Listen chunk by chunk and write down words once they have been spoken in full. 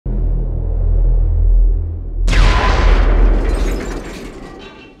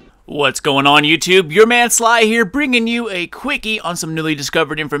What's going on YouTube? Your man Sly here, bringing you a quickie on some newly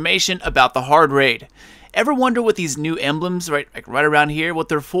discovered information about the hard raid. Ever wonder what these new emblems right around here, what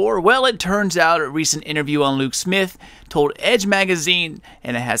they're for? Well, it turns out a recent interview on Luke Smith told Edge magazine,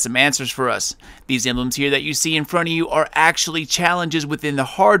 and it has some answers for us. These emblems here that you see in front of you are actually challenges within the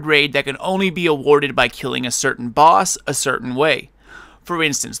hard raid that can only be awarded by killing a certain boss a certain way. For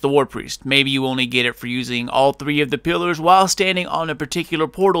instance, the War Priest. Maybe you only get it for using all three of the pillars while standing on a particular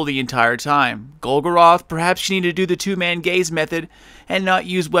portal the entire time. Golgoroth, perhaps you need to do the two-man gaze method and not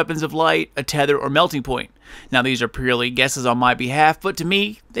use weapons of light, a tether, or melting point. Now these are purely guesses on my behalf, but to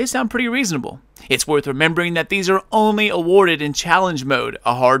me, they sound pretty reasonable. It's worth remembering that these are only awarded in challenge mode,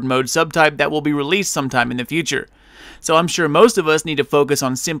 a hard mode subtype that will be released sometime in the future. So I'm sure most of us need to focus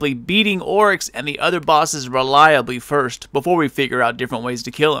on simply beating Oryx and the other bosses reliably first, before we figure out different ways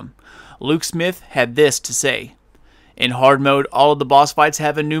to kill him. Luke Smith had this to say: in hard mode, all of the boss fights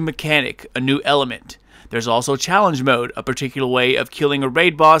have a new mechanic, a new element. There's also challenge mode, a particular way of killing a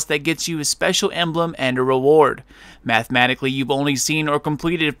raid boss that gets you a special emblem and a reward. Mathematically, you've only seen or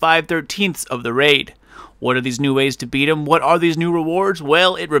completed 5/13ths of the raid. What are these new ways to beat him? What are these new rewards?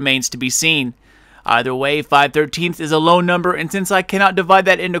 Well, it remains to be seen. Either way, 5/13ths is a low number, and since I cannot divide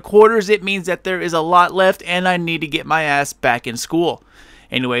that into quarters, it means that there is a lot left and I need to get my ass back in school.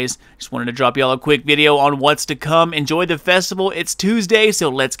 Anyways, just wanted to drop y'all a quick video on what's to come. Enjoy the festival. It's Tuesday, so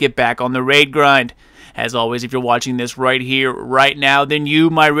let's get back on the raid grind. As always, if you're watching this right here, right now, then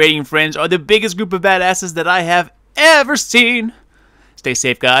you, my raiding friends, are the biggest group of badasses that I have ever seen. Stay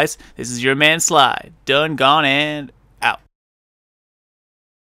safe, guys. This is your man Sly. Done, gone, and